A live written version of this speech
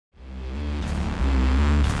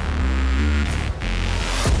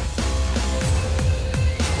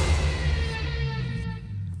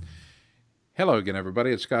Hello again,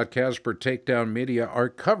 everybody. It's Scott Casper, Takedown Media. Our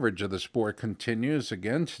coverage of the sport continues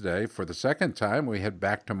again today. For the second time, we head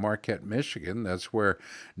back to Marquette, Michigan. That's where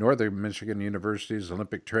Northern Michigan University's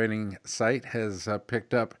Olympic training site has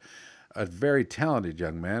picked up a very talented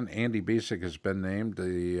young man. Andy Bisek has been named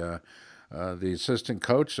the assistant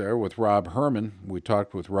coach there with Rob Herman. We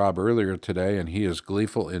talked with Rob earlier today, and he is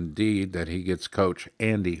gleeful indeed that he gets Coach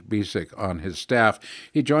Andy Bisek on his staff.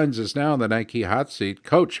 He joins us now in the Nike hot seat.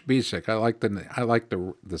 Coach Bisek, I like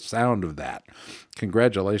the sound of that.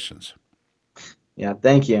 Congratulations. Yeah,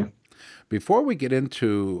 thank you. Before we get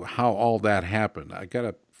into how all that happened, I got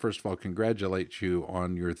to first of all congratulate you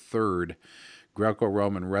on your third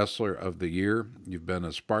Greco-Roman Wrestler of the Year. You've been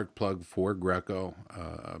a spark plug for Greco,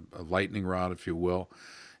 a lightning rod, if you will.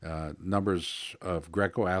 Numbers of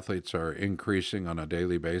Greco athletes are increasing on a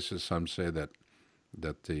daily basis. Some say that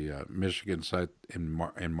the Michigan site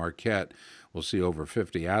in Marquette will see over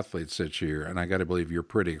 50 athletes this year, and I got to believe you're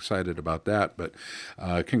pretty excited about that. But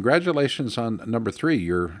congratulations on number three.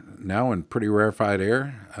 You're now in pretty rarefied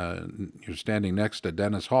air. You're standing next to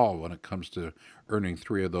Dennis Hall when it comes to earning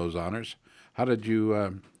three of those honors. How did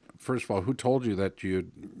you, first of all, who told you that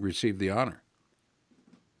you'd received the honor?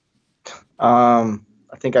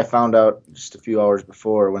 I think I found out just a few hours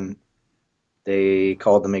before when they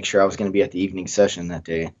called to make sure I was going to be at the evening session that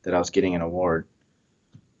day that I was getting an award.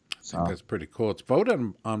 I think So, that's pretty cool. It's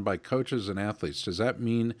voted on by coaches and athletes. Does that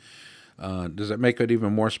mean, does that make it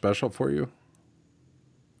even more special for you?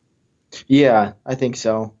 yeah, I think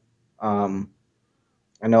so. Um,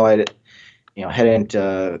 I know hadn't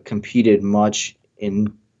competed much in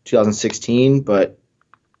 2016, but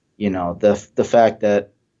the fact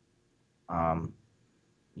that um,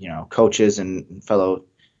 coaches and fellow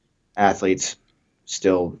athletes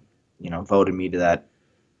still voted me to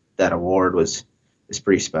that award was is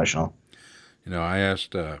pretty special. I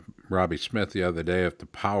asked Robbie Smith the other day if the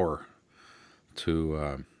power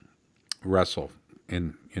to wrestle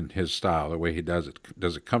in his style, the way he does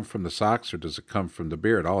it come from the socks or does it come from the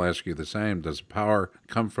beard? I'll ask you the same. Does the power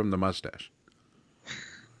come from the mustache?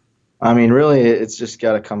 I mean, really, it's just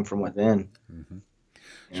got to come from within. Hmm.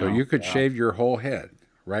 You So know, you could yeah. shave your whole head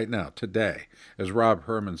right now, today, as Rob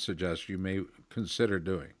Herman suggests you may consider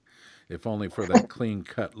doing, if only for that clean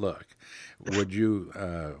cut look.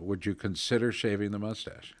 Would you consider shaving the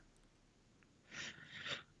mustache?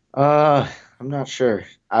 I'm not sure.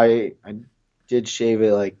 I did shave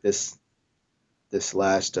it like this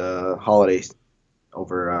last holiday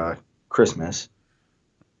over Christmas,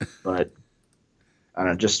 but I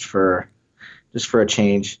don't know, just for a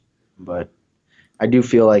change. But I do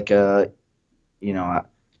feel like you know, I,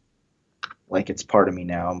 like it's part of me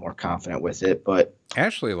now. I'm more confident with it. But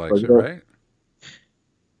Ashley for likes it, right?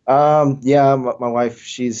 yeah, my wife,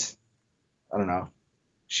 I don't know.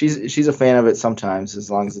 She's a fan of it sometimes, as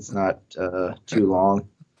long as it's not too long.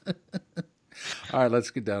 All right,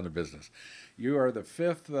 let's get down to business. You are the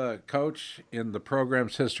fifth coach in the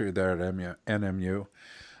program's history there at NMU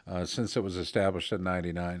since it was established in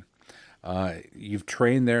 '99. You've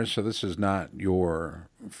trained there, so this is not your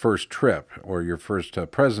first trip or your first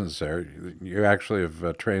presence there. You actually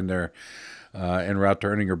have trained there en route to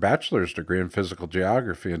earning your bachelor's degree in physical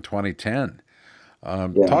geography in 2010.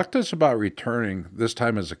 Yeah. Talk to us about returning this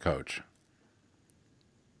time as a coach.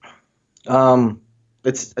 Um,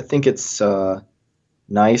 I think it's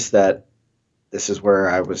nice that this is where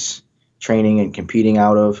I was training and competing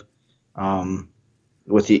out of. Um,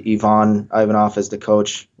 with Ivan Ivanov as the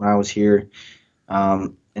coach when I was here,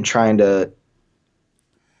 and trying to,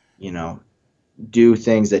 you know, do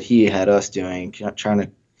things that he had us doing, trying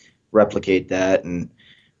to replicate that and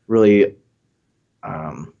really,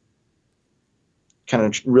 um, kind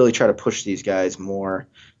of really try to push these guys more,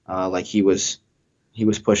 like he was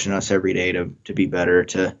pushing us every day to be better,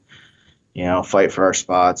 to fight for our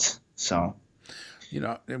spots. So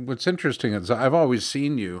And what's interesting is I've always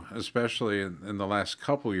seen you, especially in the last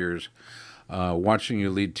couple years, watching you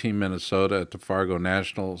lead Team Minnesota at the Fargo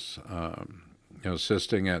Nationals,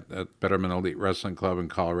 assisting at Betterment Elite Wrestling Club in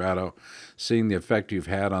Colorado, seeing the effect you've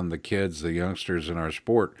had on the kids, the youngsters in our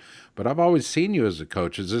sport. But I've always seen you as a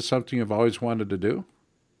coach. Is this something you've always wanted to do?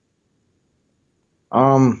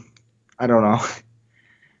 um, I don't know.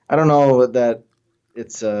 I don't know that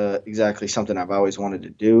it's exactly something I've always wanted to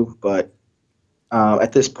do, but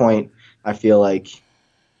at this point, I feel like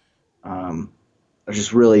I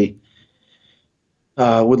just really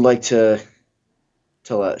would like to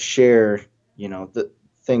share, the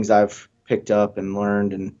things I've picked up and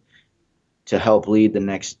learned, and to help lead the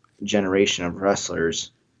next generation of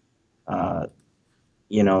wrestlers. Uh,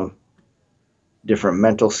 you know, Different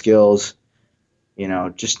mental skills,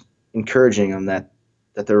 just encouraging them that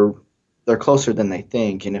they're closer than they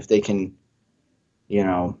think, and if they can, you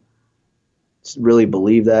know, really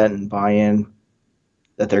believe that and buy in,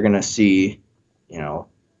 that they're going to see, you know,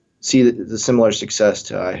 see the similar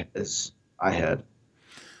success as I had.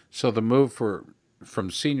 So the move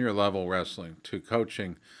from senior level wrestling to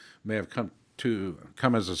coaching may have come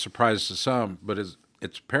as a surprise to some, but it's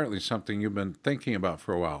apparently something you've been thinking about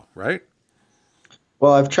for a while, right?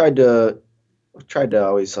 Well, I've tried to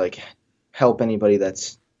always like help anybody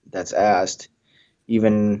that's asked,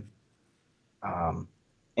 even um,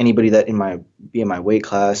 anybody that in my be in my weight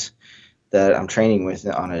class that I'm training with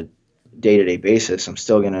on a day-to-day basis. I'm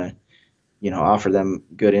still gonna, offer them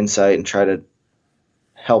good insight and try to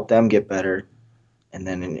help them get better, and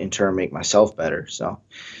then in turn make myself better. So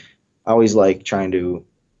I always like trying to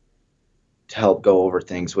help go over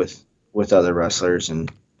things with other wrestlers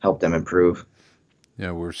and help them improve.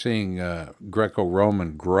 Yeah, we're seeing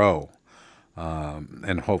Greco-Roman grow,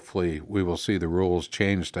 and hopefully we will see the rules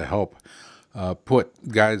change to help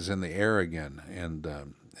put guys in the air again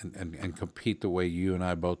and compete the way you and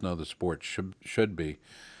I both know the sport should be.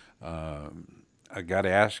 I got to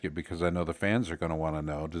ask you because I know the fans are going to want to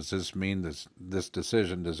know. Does this mean this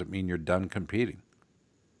decision? Does it mean you're done competing?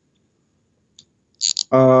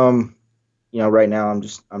 Um, right now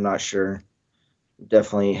I'm not sure.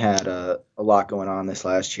 Definitely had a lot going on this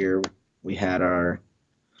last year. We had our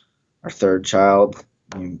third child.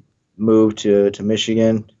 We moved to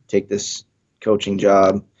Michigan, take this coaching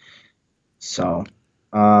job. So,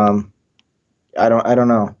 um, I don't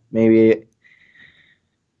know. Maybe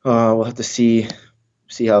we'll have to see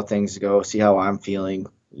how things go, see how I'm feeling.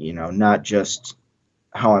 Not just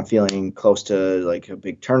how I'm feeling close to like a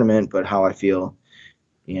big tournament, but how I feel,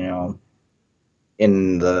 you know,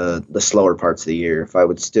 in the slower parts of the year. If I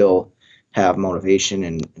would still have motivation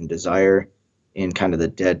and desire in kind of the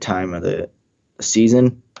dead time of the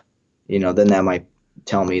season, then that might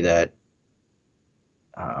tell me that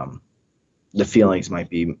um, the feelings might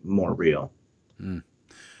be more real. Mm.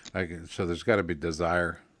 So there's got to be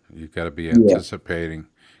desire. You've got to be Yeah, anticipating.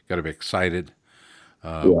 Got to be excited.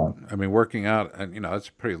 Uh, yeah. I mean, working out, and it's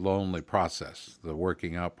a pretty lonely process. The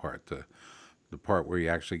working out part, the part where you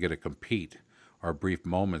actually get to compete, are brief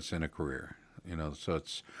moments in a career. So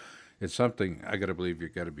it's something I got to believe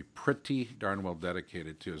you've got to be pretty darn well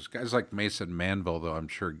dedicated to. As guys like Mason Manville, though, I'm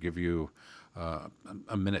sure give you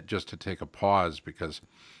a minute just to take a pause because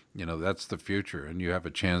that's the future, and you have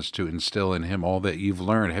a chance to instill in him all that you've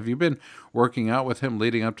learned. Have you been working out with him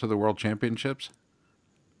leading up to the World Championships?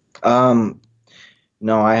 Um,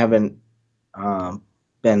 no, I haven't um,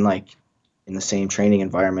 been like in the same training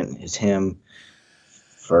environment as him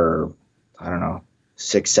for I don't know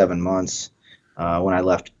 6 7 months when I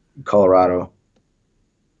left Colorado.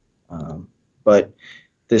 Um, but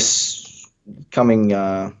this coming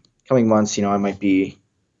months, I might be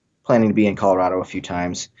planning to be in Colorado a few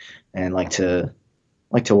times and like to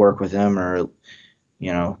work with him or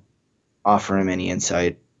you know offer him any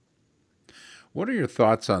insight. What are your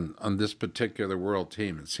thoughts on this particular world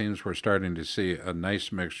team? It seems we're starting to see a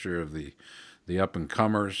nice mixture of the up and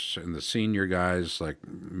comers and the senior guys, like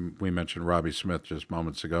we mentioned Robbie Smith just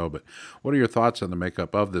moments ago. But what are your thoughts on the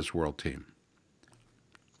makeup of this world team?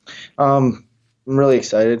 I'm really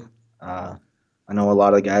excited. Uh, I know a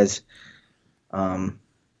lot of guys um,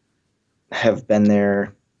 have been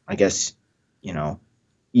there. I guess you know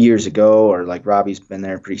years ago, or like Robbie's been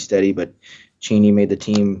there pretty steady, but Cheney made the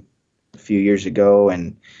team a few years ago,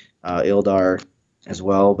 and Ildar as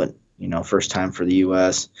well. But first time for the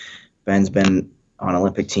U.S. Ben's been on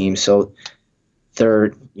Olympic teams, so they're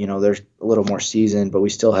a little more seasoned, but we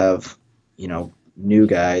still have new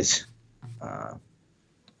guys, uh,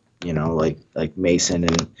 like Mason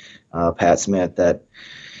and Pat Smith that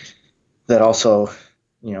also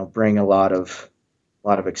bring a lot of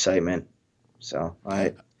excitement. So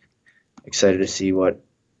I excited to see what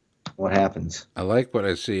happens. I like what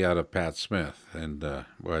I see out of Pat Smith, and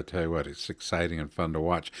well, I tell you what, it's exciting and fun to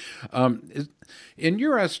watch. In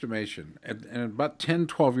your estimation, and about 10,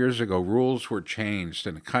 12 years ago, rules were changed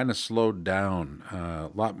and it kind of slowed down, a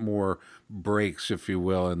lot more breaks, if you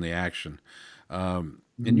will, in the action.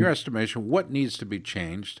 In your estimation, what needs to be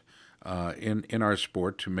changed in our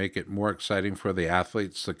sport to make it more exciting for the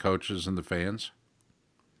athletes, the coaches, and the fans?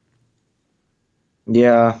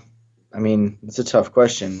 Yeah, I mean it's a tough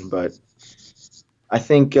question, but I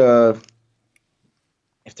think if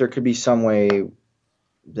there could be some way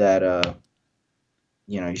that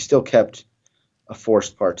you still kept a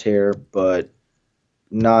forced parterre, but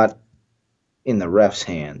not in the ref's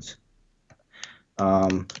hands.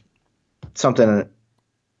 Um, something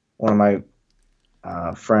one of my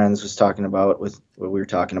friends was talking about with what we were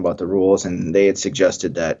talking about the rules, and they had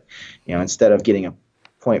suggested that, instead of getting a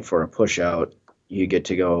point for a push out, you get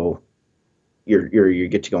to go you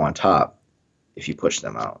get to go on top if you push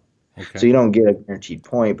them out. So Okay. you don't get a guaranteed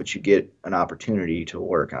point, but you get an opportunity to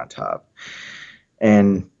work on top.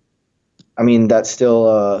 And I mean that still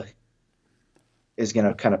is going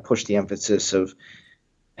to kind of push the emphasis of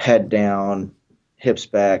head down, hips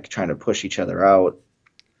back, trying to push each other out.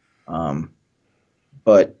 Um,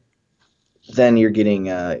 but then you're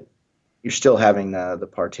still having the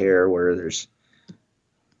parterre where there's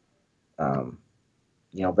um,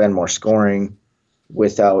 been more scoring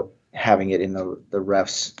without having it in the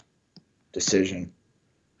ref's decision.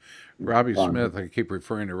 Robbie Um, Smith, I keep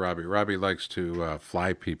referring to Robbie. Robbie likes to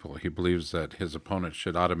fly people. He believes that his opponent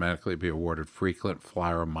should automatically be awarded frequent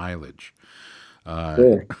flyer mileage. Uh,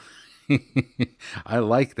 sure. I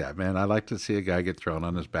like that, man. I like to see a guy get thrown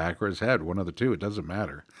on his back or his head, one of the two. It doesn't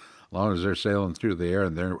matter. As long as they're sailing through the air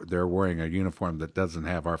and they're wearing a uniform that doesn't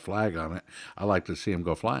have our flag on it, I like to see them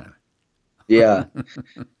go flying. Yeah,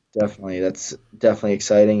 definitely. That's definitely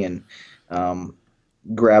exciting and um,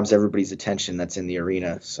 grabs everybody's attention that's in the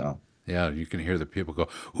arena. So, Yeah, you can hear the people go,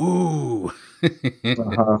 "Ooh!"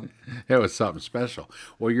 uh-huh. It was something special.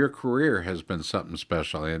 Well, your career has been something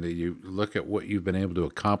special, Andy. You look at what you've been able to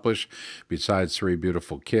accomplish besides three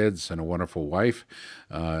beautiful kids and a wonderful wife.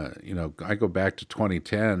 I go back to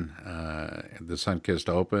 2010, the Sunkist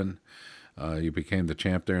Open. You became the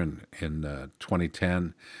champ there in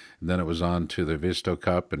 2010. And then it was on to the Visto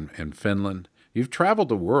Cup in Finland. You've traveled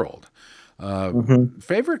the world. Hmm.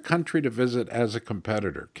 Favorite country to visit as a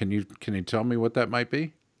competitor? Can you tell me what that might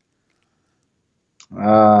be?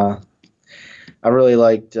 uh, I really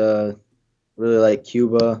liked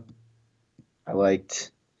Cuba. I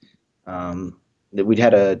liked that we'd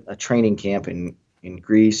had a training camp in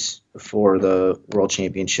Greece before the World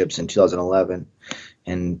Championships in 2011,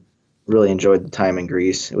 and really enjoyed the time in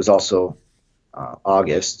Greece. It was also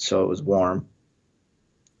August, so it was warm.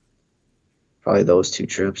 Probably those two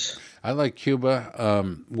trips. I like Cuba.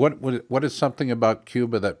 What is something about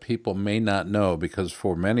Cuba that people may not know? Because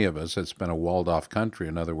for many of us, it's been a walled off country.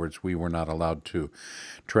 In other words, we were not allowed to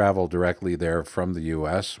travel directly there from the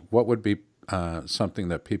U.S. What would be something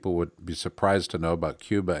that people would be surprised to know about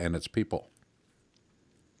Cuba and its people?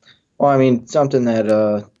 Well, I mean, something that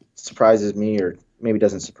surprises me, or maybe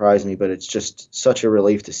doesn't surprise me, but it's just such a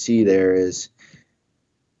relief to see there is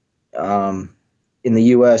um, in the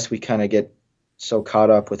U.S. we kind of get so caught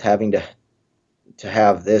up with having to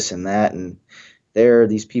have this and that, and there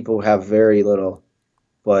these people have very little,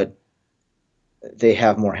 but they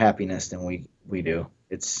have more happiness than we do.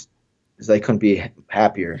 They couldn't be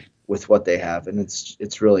happier with what they have, and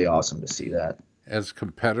it's really awesome to see that. As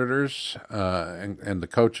competitors and the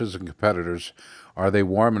coaches and competitors, are they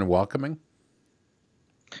warm and welcoming?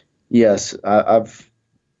 Yes, I've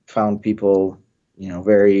found people,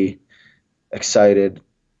 very excited,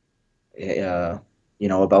 uh,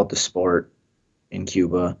 about the sport in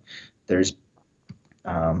Cuba. There's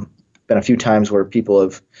been a few times where people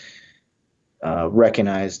have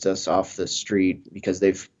recognized us off the street because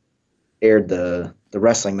they've aired the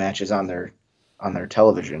wrestling matches on their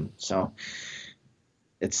television. So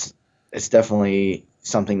it's it's definitely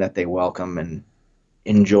something that they welcome and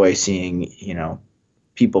enjoy seeing,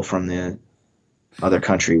 people from the other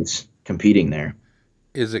countries competing there.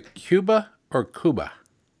 Is it Cuba or Cuba?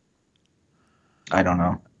 I don't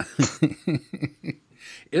know.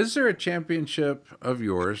 Is there a championship of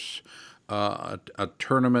yours, a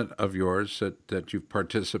tournament of yours that you've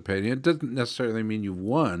participated in? It doesn't necessarily mean you've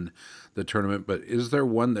won the tournament, but is there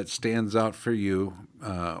one that stands out for you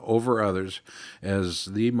over others as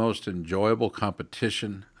the most enjoyable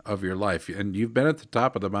competition of your life? And you've been at the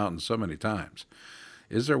top of the mountain so many times.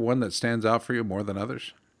 Is there one that stands out for you more than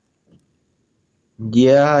others?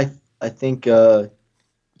 Yeah, I think the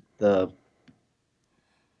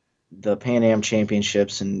the Pan Am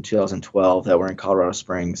Championships in 2012 that were in Colorado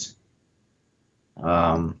Springs.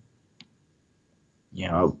 Um,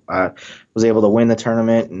 I was able to win the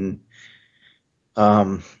tournament, and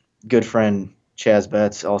um, good friend Chaz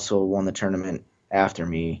Betts also won the tournament after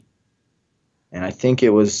me. And I think it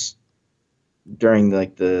was during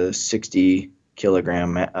the 60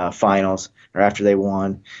 kilogram finals, or after they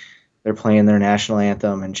won. They're playing their national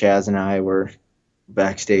anthem, and Chaz and I were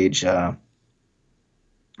backstage. And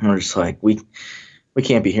we're just like, we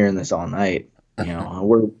can't be hearing this all night.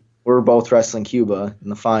 We're both wrestling Cuba in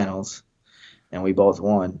the finals, and we both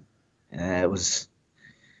won, and it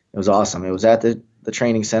was awesome. It was at the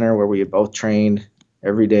training center where we had both trained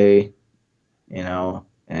every day,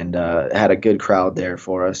 and had a good crowd there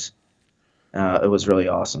for us. It was really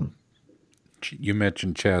awesome. You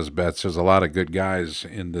mentioned Chaz Betts. There's a lot of good guys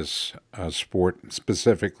in this sport,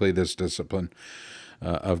 specifically this discipline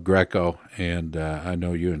of Greco, and I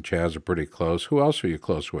know you and Chaz are pretty close. Who else are you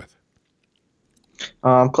close with?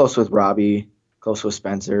 I'm close with Robbie, close with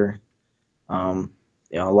Spencer.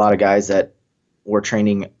 A lot of guys that were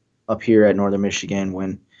training up here at Northern Michigan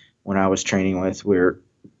when I was training with,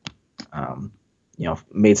 um,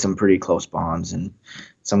 made some pretty close bonds, and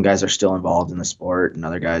some guys are still involved in the sport, and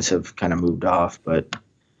other guys have kind of moved off, but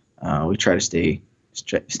we try to stay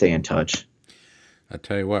in touch. I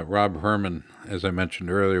tell you what, Rob Herman, as I mentioned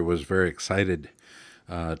earlier, was very excited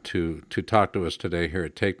to talk to us today here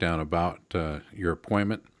at Takedown about your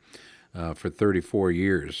appointment. For 34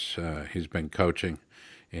 years, he's been coaching,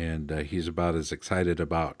 and he's about as excited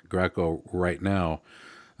about Greco right now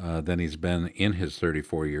than he's been in his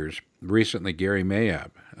 34 years. Recently, Gary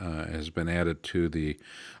Mayab has been added to the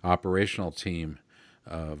operational team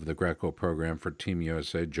of the Greco program for Team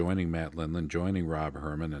USA, joining Matt Lindland, joining Rob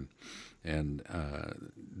Herman, and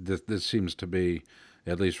this seems to be,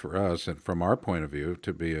 at least for us and from our point of view,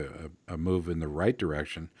 to be a move in the right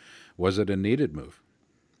direction. Was it a needed move?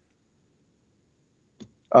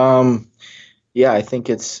 Um, yeah, I think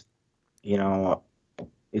you know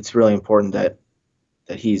it's really important that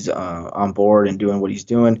he's on board and doing what he's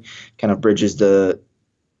doing. Kind of bridges the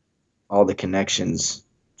all the connections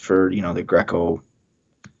for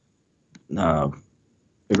uh,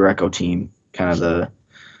 the Greco team. Kind of the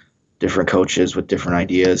different coaches with different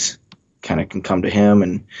ideas kind of can come to him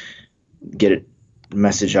and get a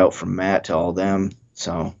message out from Matt to all them.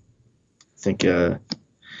 So I think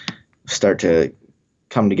start to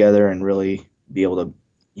come together and really be able to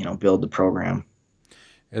build the program.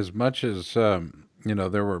 As much as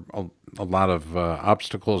there were a lot of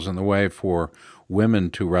obstacles in the way for women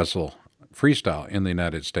to wrestle freestyle in the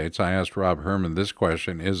United States. I asked Rob Herman this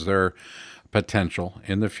question: is there potential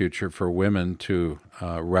in the future for women to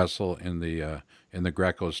wrestle in the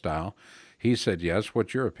Greco style? He said yes.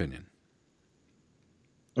 What's your opinion?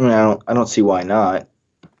 I mean, I don't see why not.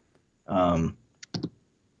 Um,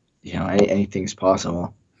 anything's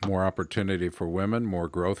possible. More opportunity for women, more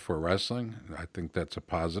growth for wrestling. I think that's a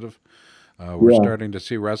positive. We're Yeah. starting to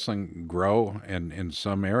see wrestling grow, and in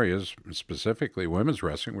some areas, specifically women's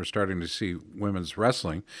wrestling, we're starting to see women's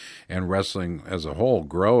wrestling and wrestling as a whole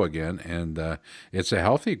grow again, and it's a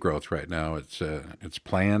healthy growth right now. It's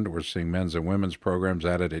planned. We're seeing men's and women's programs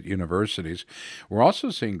added at universities. We're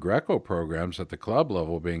also seeing Greco programs at the club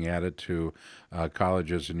level being added to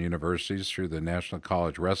colleges and universities through the National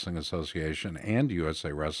College Wrestling Association and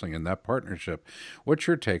USA Wrestling in that partnership. What's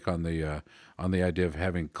your take on the idea of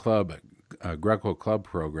having Greco club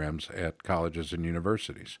programs at colleges and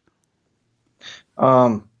universities?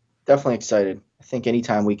 Um, Definitely excited. I think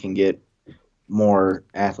anytime we can get more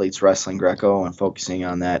athletes wrestling Greco and focusing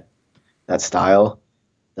on that style,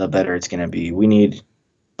 the better it's going to be. We need,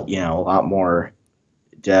 a lot more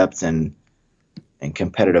depth and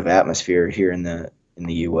competitive atmosphere here in the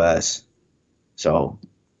U.S. So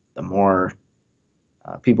the more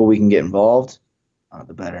people we can get involved,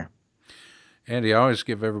 the better. Andy, I always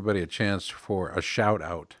give everybody a chance for a shout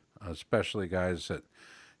out, especially guys that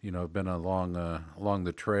have been along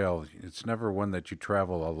the trail. It's never one that you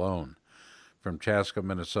travel alone. From Chaska,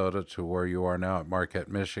 Minnesota, to where you are now at Marquette,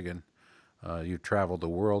 Michigan, you've traveled the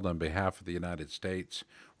world on behalf of the United States.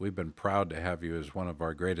 We've been proud to have you as one of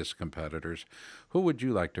our greatest competitors. Who would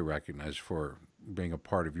you like to recognize for being a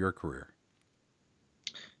part of your career?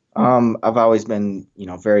 I've always been,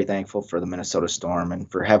 very thankful for the Minnesota Storm and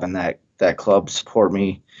for having that club support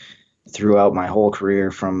me throughout my whole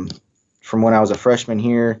career from when I was a freshman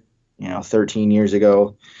here, 13 years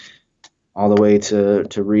ago, all the way to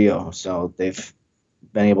Rio. So they've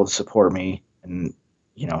been able to support me and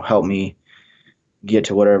help me get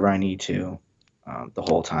to whatever I need to the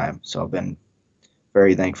whole time. So I've been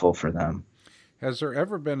very thankful for them. Has there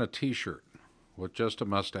ever been a T-shirt with just a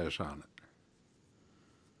mustache on it?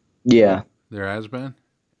 Yeah, There has been,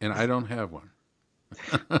 and I don't have one.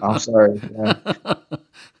 I'm sorry. Yeah,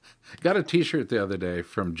 Got a T-shirt the other day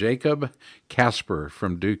from Jacob Casper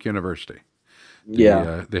from Duke University, yeah,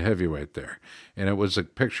 the heavyweight there, and it was a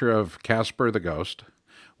picture of Casper the Ghost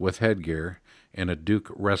with headgear and a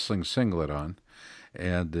Duke wrestling singlet on,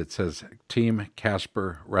 and it says Team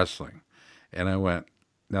Casper Wrestling, and I went,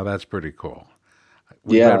 now that's pretty cool.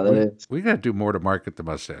 We yeah. got That we is. we got to do more to market the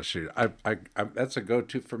mustache. That's a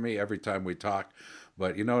go-to for me every time we talk.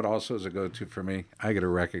 But you know what also is a go-to for me? I got to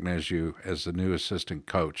recognize you as the new assistant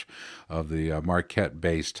coach of the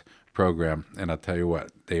Marquette-based program. And I'll tell you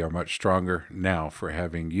what, they are much stronger now for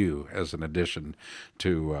having you as an addition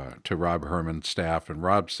to Rob Herman's staff. And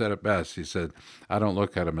Rob said it best. He said, "I don't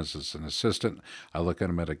look at him as an assistant. I look at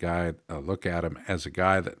him as a guy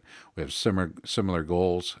that we have similar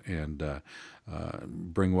goals and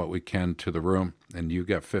bring what we can to the room." And you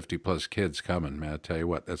got 50 plus kids coming, man. I tell you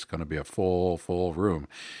what, that's going to be a full room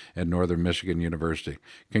at Northern Michigan University.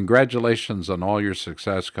 Congratulations on all your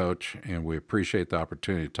success, Coach, and we appreciate the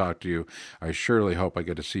opportunity to talk to you. I surely hope I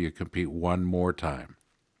get to see you compete one more time.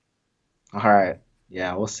 All right.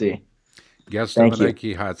 Yeah, we'll see. Guest of Thank the you.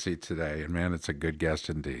 Nike Hot Seat today, and man, it's a good guest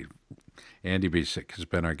indeed. Andy Bisek has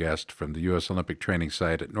been our guest from the U.S. Olympic Training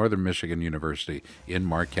Site at Northern Michigan University in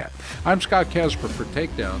Marquette. I'm Scott Casper for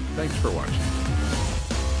Takedown. Thanks for watching.